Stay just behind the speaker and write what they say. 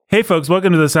Hey folks,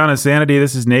 welcome to The Sound of Sanity.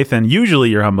 This is Nathan, usually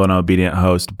your humble and obedient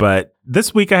host, but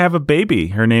this week I have a baby.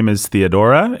 Her name is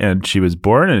Theodora, and she was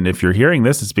born, and if you're hearing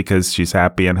this, it's because she's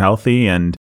happy and healthy,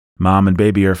 and mom and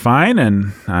baby are fine,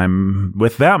 and I'm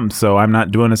with them, so I'm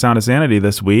not doing The Sound of Sanity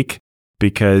this week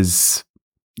because,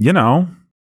 you know,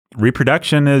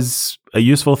 reproduction is a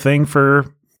useful thing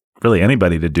for really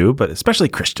anybody to do, but especially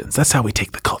Christians. That's how we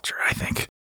take the culture, I think.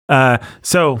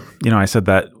 So, you know, I said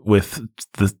that with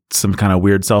some kind of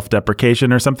weird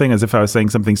self-deprecation or something, as if I was saying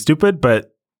something stupid,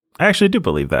 but I actually do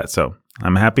believe that. So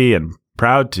I'm happy and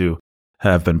proud to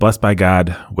have been blessed by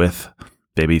God with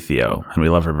baby Theo, and we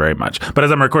love her very much. But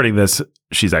as I'm recording this,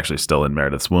 she's actually still in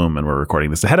Meredith's womb, and we're recording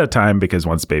this ahead of time because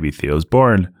once baby Theo's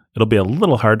born, it'll be a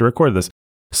little hard to record this.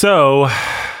 So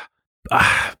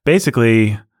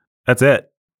basically, that's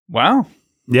it. Wow.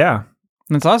 Yeah.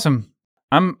 That's awesome.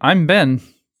 I'm Ben.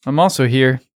 I'm also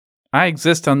here. I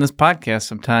exist on this podcast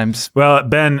sometimes. Well,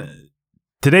 Ben,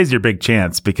 today's your big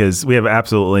chance because we have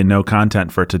absolutely no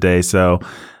content for today. So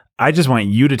I just want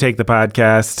you to take the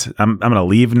podcast. I'm going to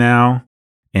leave now.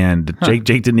 And Jake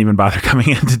didn't even bother coming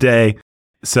in today.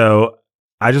 So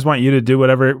I just want you to do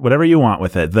whatever you want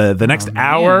with it. The next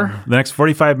hour, the next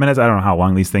 45 minutes, I don't know how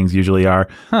long these things usually are.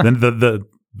 Then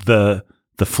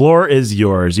the floor is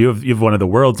yours. You have one of the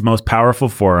world's most powerful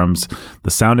forums,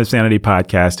 the Sound of Sanity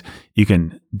podcast. You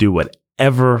can do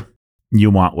whatever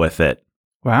you want with it.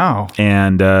 Wow.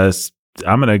 And I'm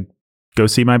going to go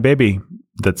see my baby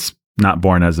that's not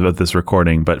born as of this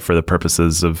recording, but for the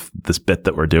purposes of this bit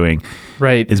that we're doing,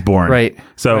 is born. Right.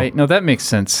 So, right. No, that makes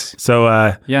sense.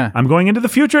 So, yeah. I'm going into the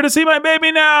future to see my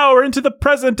baby now, or into the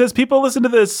present as people listen to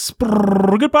this.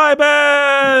 Goodbye,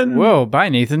 Ben. Whoa. Bye,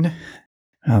 Nathan.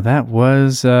 Oh, that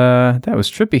was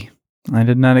trippy. I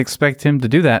did not expect him to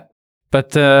do that.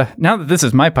 But now that this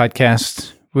is my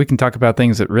podcast, we can talk about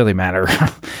things that really matter.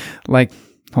 Like,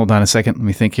 hold on a second. Let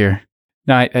me think here.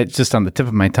 No, it's just on the tip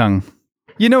of my tongue.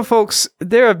 You know, folks,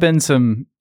 there have been some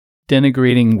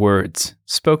denigrating words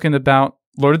spoken about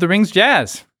Lord of the Rings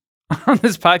jazz on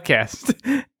this podcast.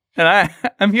 And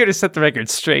I'm here to set the record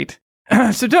straight.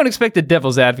 So don't expect a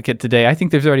devil's advocate today. I think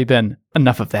there's already been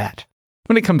enough of that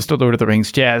when it comes to Lord of the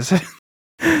Rings jazz.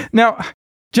 Now,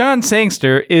 John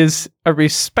Sangster is a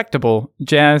respectable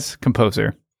jazz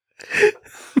composer.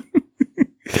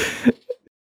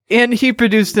 And he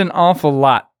produced an awful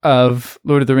lot of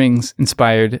Lord of the Rings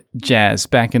inspired jazz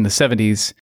back in the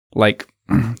 70s. Like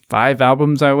 5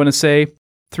 albums, I want to say.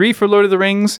 3 for Lord of the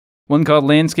Rings, one called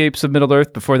Landscapes of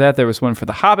Middle-earth. Before that, there was one for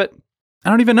The Hobbit. I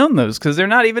don't even own those because they're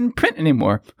not even in print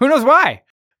anymore. Who knows why?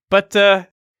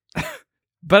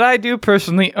 But I do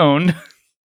personally own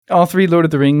all 3 Lord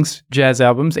of the Rings jazz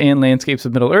albums and Landscapes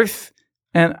of Middle-earth.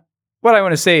 And what I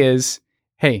want to say is,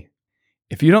 hey,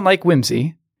 if you don't like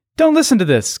whimsy, don't listen to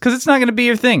this because it's not going to be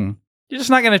your thing. You're just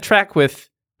not going to track with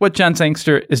what John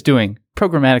Sangster is doing,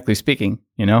 programmatically speaking,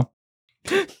 you know?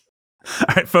 All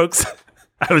right, folks.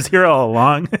 I was here all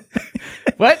along.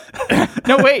 What?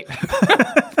 No, wait.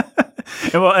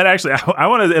 And actually, I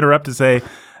want to interrupt to say,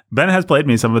 Ben has played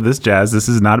me some of this jazz. This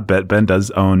is not a bit. Ben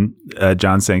does own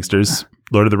John Sangster's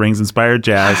Lord of the Rings inspired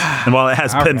jazz. And while it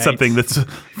has been something that's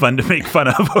fun to make fun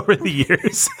of over the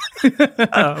years,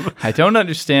 I don't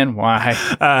understand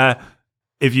why.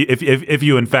 If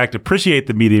you in fact appreciate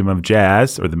the medium of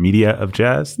jazz or the media of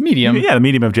jazz, the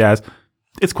medium of jazz,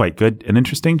 it's quite good and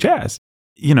interesting jazz.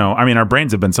 You know, I mean, our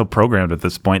brains have been so programmed at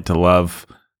this point to love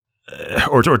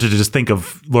or to just think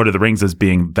of Lord of the Rings as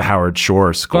being the Howard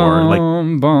Shore score.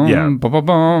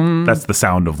 That's the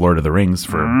sound of Lord of the Rings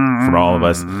for all of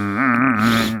us.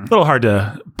 A little hard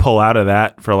to pull out of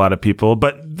that for a lot of people.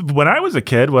 But when I was a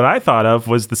kid, what I thought of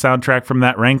was the soundtrack from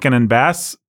that Rankin and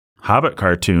Bass Hobbit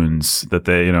cartoons that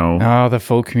they, you know. Oh, the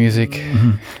folk music.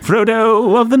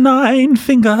 Frodo of the Nine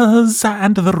Fingers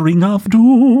and the Ring of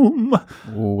Doom.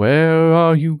 Where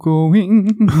are you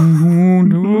going?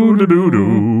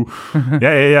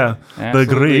 Yeah. Absolutely. The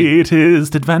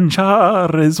greatest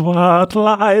adventure is what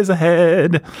lies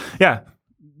ahead. Yeah.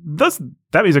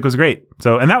 That music was great.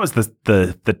 So, and that was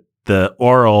the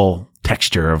oral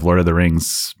texture of Lord of the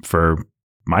Rings for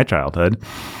my childhood.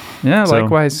 Yeah, so,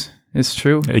 likewise. It's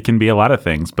true. It can be a lot of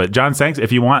things. But John Sangster,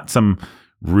 if you want some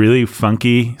really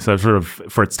funky, so sort of,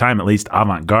 for its time at least,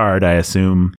 avant-garde, I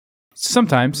assume.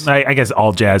 Sometimes. I guess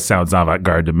all jazz sounds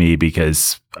avant-garde to me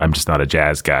because I'm just not a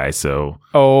jazz guy, so.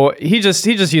 Oh, he just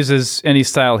uses any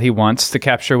style he wants to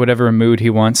capture whatever mood he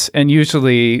wants, and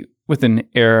usually with an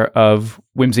air of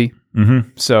whimsy.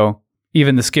 Mm-hmm. So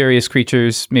even the scariest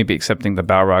creatures, maybe excepting the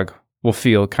Balrog, will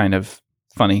feel kind of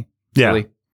funny. Silly.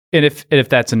 And if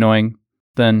that's annoying,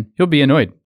 then you'll be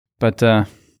annoyed. But yeah,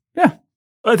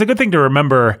 Well, it's a good thing to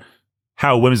remember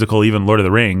how whimsical even Lord of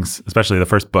the Rings, especially the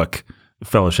first book,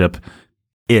 Fellowship,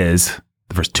 is.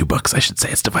 The first 2 books, I should say.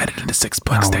 It's divided into 6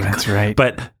 books. That's right.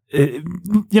 But,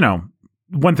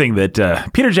 one thing that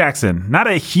Peter Jackson, not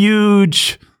a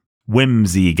huge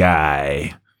whimsy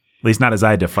guy, at least not as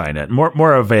I define it.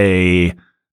 More of a...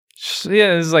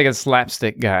 Yeah, this is like a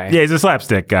slapstick guy. Yeah, he's a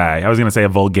slapstick guy. I was going to say a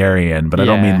vulgarian, but I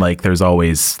don't mean like there's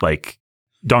always like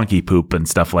donkey poop and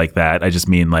stuff like that. I just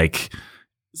mean like...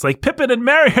 It's like Pippin and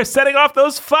Merry are setting off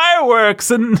those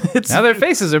fireworks, and it's now their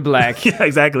faces are black. Yeah,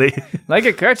 exactly, like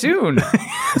a cartoon.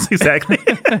 Exactly.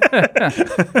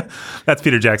 That's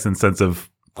Peter Jackson's sense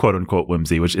of quote unquote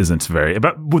whimsy, which isn't very.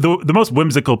 But the most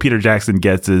whimsical Peter Jackson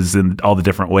gets is in all the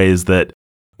different ways that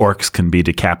orcs can be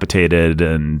decapitated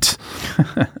and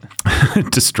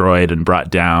destroyed and brought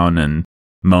down and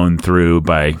mown through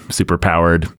by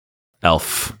superpowered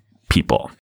elf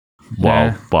people.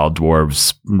 While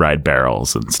dwarves ride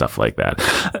barrels and stuff like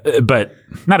that. But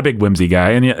not a big whimsy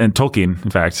guy. And Tolkien,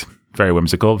 in fact, very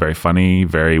whimsical, very funny,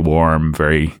 very warm,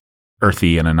 very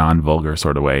earthy in a non-vulgar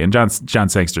sort of way. And John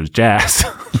Sangster's jazz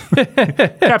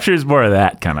captures more of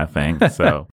that kind of thing.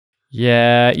 So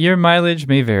yeah, your mileage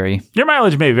may vary.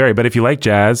 But if you like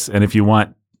jazz and if you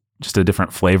want just a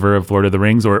different flavor of Lord of the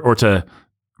Rings or to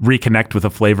reconnect with a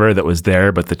flavor that was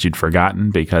there but that you'd forgotten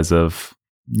because of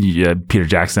Peter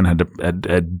Jackson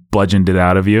had bludgeoned it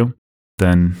out of you,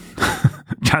 then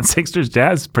John Sangster's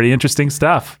jazz, pretty interesting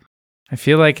stuff. I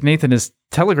feel like Nathan is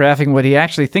telegraphing what he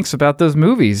actually thinks about those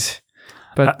movies.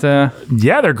 But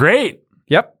yeah, they're great.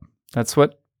 Yep. That's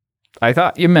what I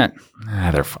thought you meant.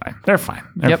 They're fine. They're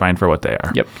fine for what they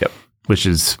are. Yep. Which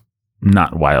is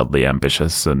not wildly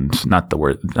ambitious and not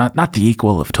the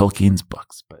equal of Tolkien's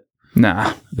books, but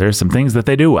nah, there's some things that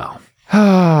they do well.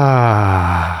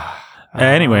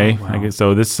 Anyway, I guess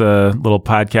so. This little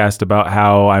podcast about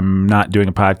how I'm not doing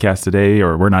a podcast today,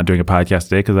 or we're not doing a podcast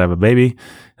today because I have a baby,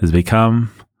 has become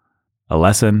a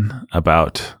lesson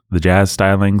about the jazz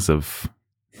stylings of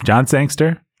John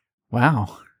Sangster.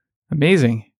 Wow,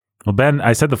 amazing. Well, Ben,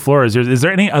 I said the floor is yours. Is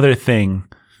there any other thing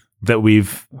that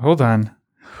we've? Hold on.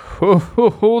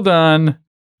 Hold on.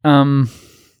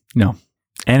 No.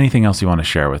 Anything else you want to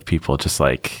share with people? Just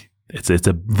like.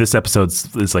 This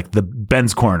episode's is like the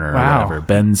Ben's Corner or whatever.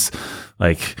 Ben's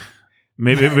like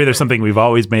maybe there's something we've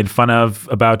always made fun of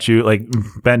about you. Like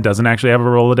Ben doesn't actually have a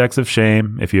Rolodex of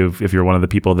shame. If you're one of the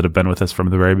people that have been with us from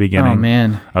the very beginning. Oh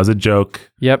man, that was a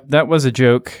joke. Yep, that was a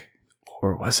joke.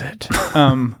 Or was it?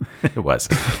 It was.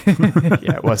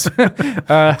 Yeah, it was.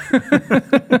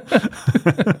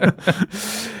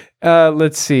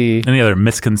 Let's see. Any other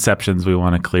misconceptions we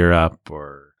want to clear up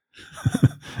or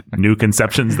new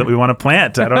conceptions that we want to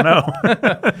plant? I don't know.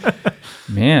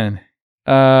 Man.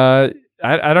 I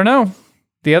don't know.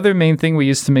 The other main thing we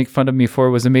used to make fun of me for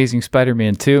was Amazing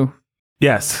Spider-Man 2.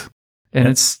 Yes.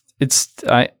 And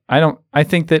I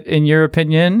think that in your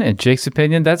opinion and Jake's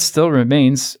opinion, that still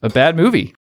remains a bad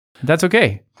movie. That's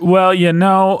okay. Well,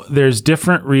 there's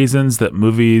different reasons that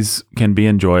movies can be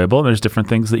enjoyable. And there's different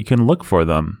things that you can look for in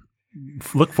them.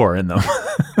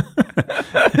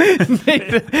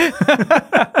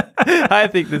 I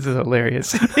think this is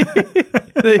hilarious.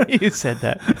 You said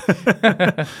that.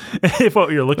 If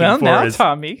what you're looking for now, is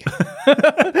Tommy.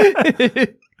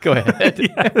 Go ahead.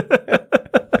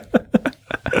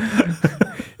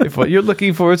 If what you're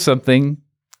looking for is something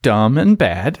dumb and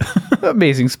bad,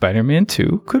 Amazing Spider-Man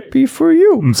 2 could be for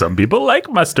you. Some people like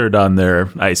mustard on their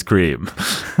ice cream.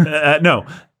 No.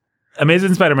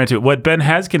 Amazing Spider-Man 2. What Ben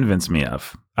has convinced me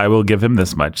of, I will give him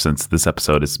this much since this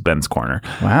episode is Ben's Corner.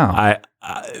 Wow.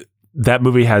 That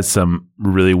movie has some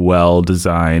really well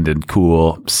designed and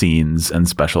cool scenes and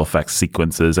special effects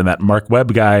sequences. And that Mark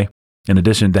Webb guy, in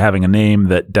addition to having a name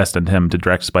that destined him to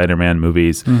direct Spider-Man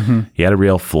movies, he had a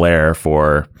real flair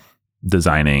for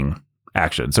designing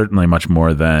action, certainly much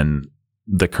more than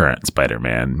the current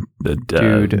Spider-Man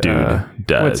dude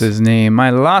does. What's his name? I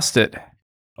lost it.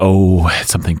 Oh,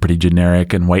 it's something pretty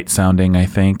generic and white sounding, I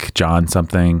think. John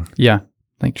something. Yeah,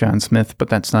 like John Smith, but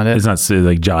that's not it. It's not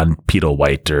like John Peter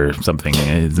White or something.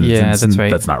 That's right.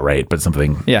 That's not right, but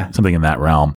something in that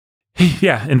realm.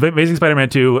 Yeah, in Amazing Spider-Man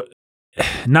 2,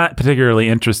 not particularly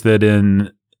interested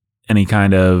in any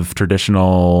kind of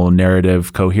traditional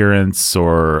narrative coherence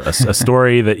or a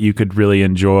story that you could really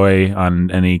enjoy on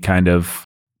any kind of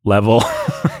level.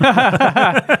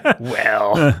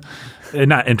 Well...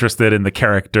 Not interested in the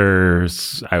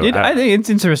characters. I think it's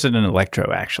interested in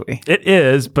Electro, actually. It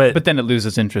is, but then it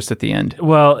loses interest at the end.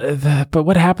 Well, but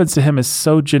what happens to him is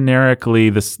so generically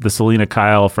the Selena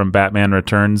Kyle from Batman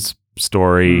Returns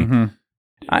story.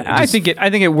 I think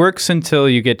it works until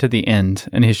you get to the end,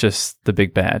 and he's just the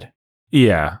big bad.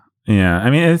 Yeah. I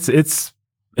mean, it's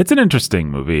an interesting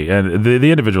movie, and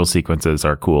the individual sequences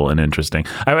are cool and interesting.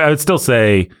 I would still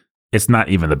say it's not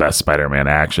even the best Spider-Man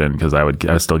action, because I would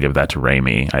still give that to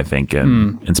Raimi. I think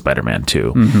in Spider-Man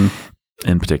 2,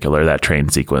 in particular, that train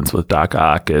sequence with Doc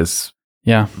Ock is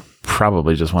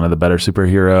probably just one of the better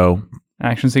superhero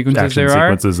action sequences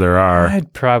there are.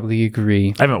 I'd probably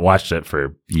agree. I haven't watched it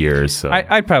for years, so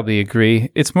I'd probably agree.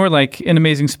 It's more like in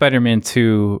Amazing Spider-Man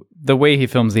 2, the way he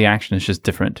films the action is just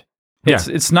different.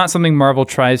 It's not something Marvel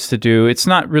tries to do. It's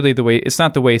not really the way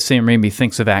Sam Raimi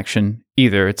thinks of action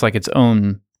either. It's like its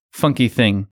own funky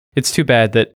thing. It's too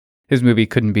bad that his movie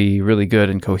couldn't be really good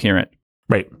and coherent.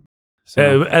 Right.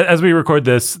 So, as we record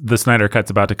this, the Snyder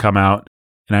Cut's about to come out.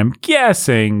 And I'm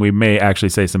guessing we may actually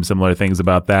say some similar things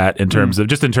about that in terms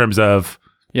of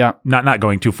not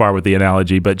going too far with the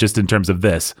analogy, but just in terms of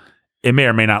this. It may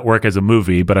or may not work as a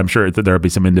movie, but I'm sure that there'll be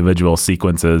some individual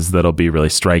sequences that'll be really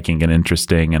striking and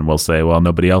interesting. And we'll say, well,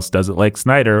 nobody else does it like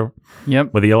Snyder.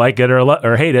 Yep. Whether you like it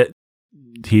or hate it,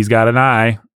 he's got an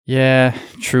eye. Yeah,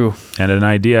 true. And an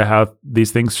idea how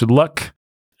these things should look.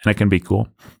 And it can be cool.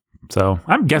 So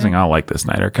I'm guessing I'll like the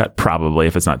Snyder Cut, probably,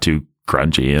 if it's not too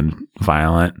grungy and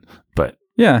violent. But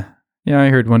yeah, I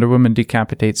heard Wonder Woman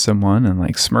decapitates someone and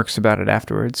like smirks about it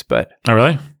afterwards. But oh,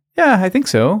 really? Yeah, I think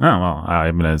so. Oh well,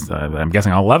 I'm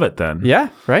guessing I'll love it then. Yeah,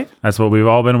 right. That's what we've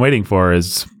all been waiting for.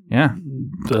 Is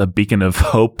a beacon of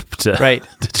hope to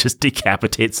just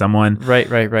decapitate someone. Right,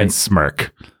 and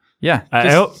smirk. Yeah, I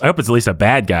hope it's at least a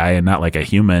bad guy and not like a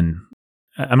human.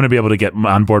 I'm going to be able to get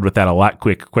on board with that a lot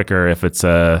quicker if it's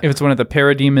one of the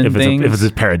parademon things. If it's a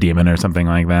parademon or something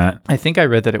like that. I think I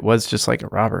read that it was just like a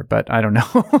robber, but I don't know.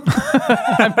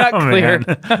 I'm not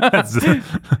clear.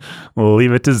 We'll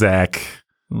leave it to Zach.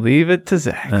 Leave it to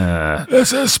Zach.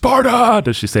 This is Sparta.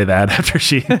 Does she say that after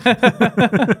she?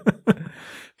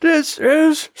 This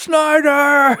is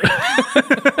Snyder.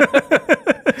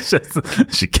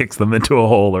 She kicks them into a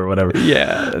hole or whatever.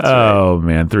 Yeah. That's right.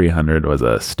 Man, 300 was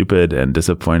a stupid and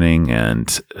disappointing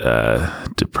and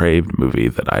depraved movie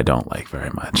that I don't like very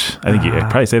much. I think you could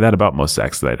probably say that about most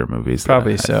Zack Snyder movies.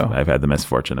 Probably so. I've had the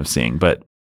misfortune of seeing, but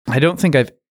I don't think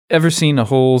I've ever seen a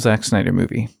whole Zack Snyder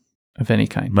movie of any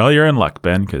kind. Well, you're in luck,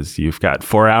 Ben, because you've got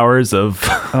 4 hours of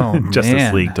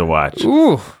Justice League to watch.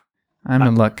 Ooh, I'm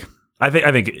in luck. I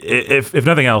think if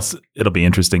nothing else, it'll be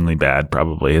interestingly bad.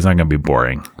 Probably it's not going to be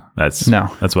boring. That's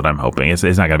what I'm hoping. It's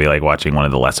not going to be like watching one of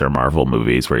the lesser Marvel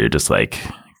movies where you're just like,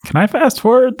 can I fast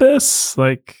forward this?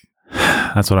 Like,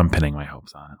 that's what I'm pinning my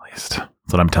hopes on. At least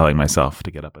that's what I'm telling myself to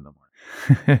get up in the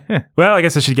morning. Well, I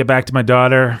guess I should get back to my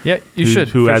daughter. Yeah, you should.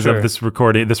 Who, as of this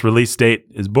release date,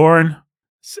 is born.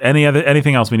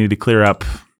 Anything else we need to clear up?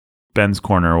 Ben's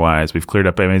Corner wise, we've cleared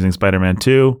up Amazing Spider-Man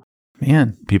 2.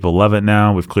 Man, people love it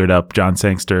now. We've cleared up John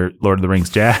Sangster, Lord of the Rings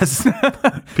jazz.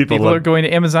 People are going to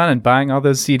Amazon and buying all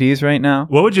those CDs right now.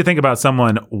 What would you think about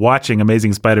someone watching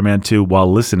Amazing Spider-Man 2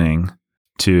 while listening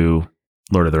to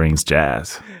Lord of the Rings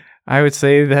jazz? I would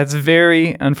say that's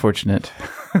very unfortunate.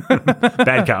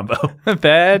 Bad combo.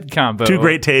 Bad combo. Two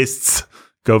great tastes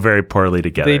go very poorly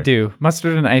together. They do.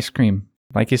 Mustard and ice cream,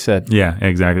 like you said. Yeah,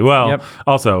 exactly. Well,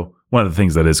 also, one of the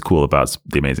things that is cool about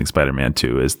The Amazing Spider-Man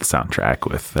 2 is the soundtrack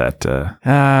with that.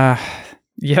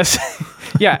 Yes.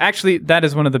 Yeah, actually, that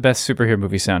is one of the best superhero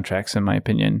movie soundtracks, in my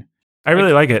opinion. I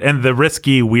really like it. And the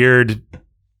risky, weird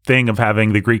thing of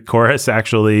having the Greek chorus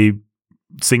actually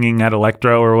singing at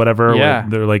Electro or whatever. Yeah.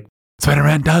 They're like,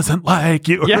 Spider-Man doesn't like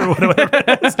you, or whatever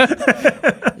it is.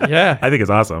 Yeah. I think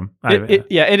it's awesome.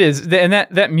 It is. And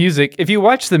that music, if you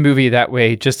watch the movie that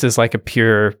way, just as like a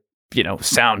pure,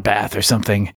 sound bath or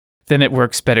something, then it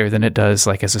works better than it does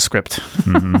like as a script.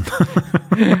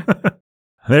 Mm-hmm.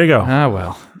 There you go. Ah,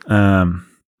 well.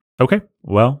 Okay.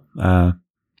 Well,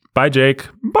 bye, Jake.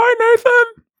 Bye,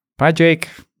 Nathan. Bye, Jake.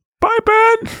 Bye,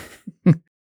 Ben.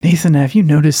 Nathan, have you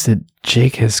noticed that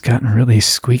Jake has gotten really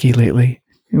squeaky lately?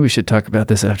 Maybe we should talk about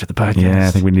this after the podcast. Yeah,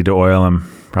 I think we need to oil him,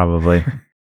 probably.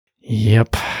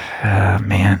 Yep.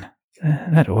 Man,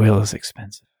 that oil is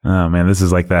expensive. Oh, man, this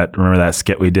is like that. Remember that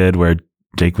skit we did where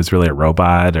Jake was really a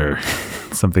robot or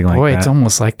something like that? Boy, it's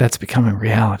almost like that's becoming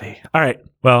reality. All right.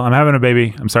 Well, I'm having a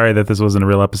baby. I'm sorry that this wasn't a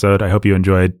real episode. I hope you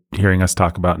enjoyed hearing us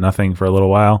talk about nothing for a little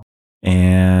while.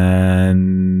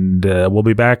 And we'll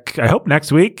be back, I hope,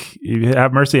 next week. You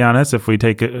have mercy on us if we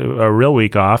take a real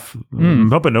week off. I'm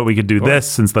hoping that we could do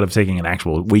this instead of taking an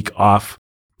actual week off.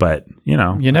 But, you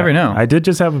never know. I did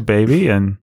just have a baby,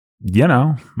 and,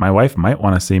 my wife might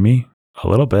want to see me a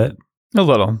little bit. A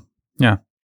little. Yeah.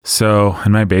 So,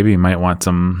 and my baby might want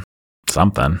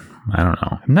something. I don't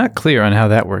know. I'm not clear on how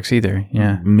that works either.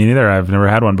 Yeah. Me neither. I've never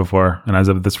had one before. And as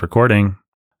of this recording,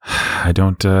 I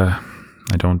don't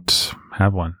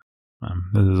have one.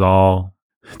 This is all,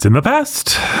 it's in the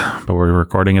past, but we're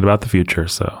recording it about the future.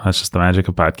 So that's just the magic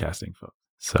of podcasting, folks.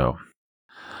 So,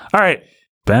 all right,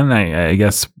 Ben, I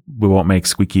guess we won't make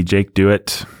Squeaky Jake do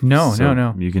it. No.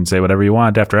 You can say whatever you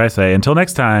want after I say. Until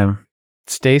next time.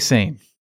 Stay sane.